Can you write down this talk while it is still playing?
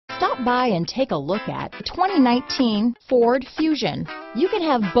Stop by and take a look at the 2019 Ford Fusion. You can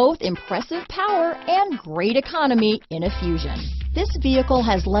have both impressive power and great economy in a Fusion. This vehicle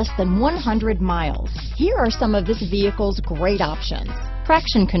has less than 100 miles. Here are some of this vehicle's great options: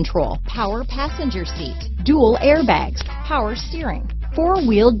 traction control, power passenger seat, dual airbags, power steering,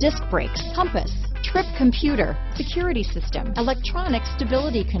 four-wheel disc brakes, compass, trip computer, security system, electronic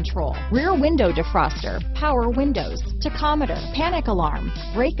stability control, rear window defroster, power windows, tachometer, panic alarm,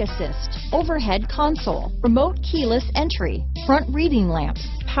 brake assist, overhead console, remote keyless entry, front reading lamps,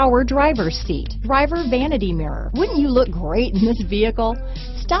 power driver's seat, driver vanity mirror. Wouldn't you look great in this vehicle?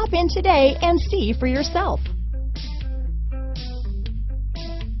 Stop in today and see for yourself.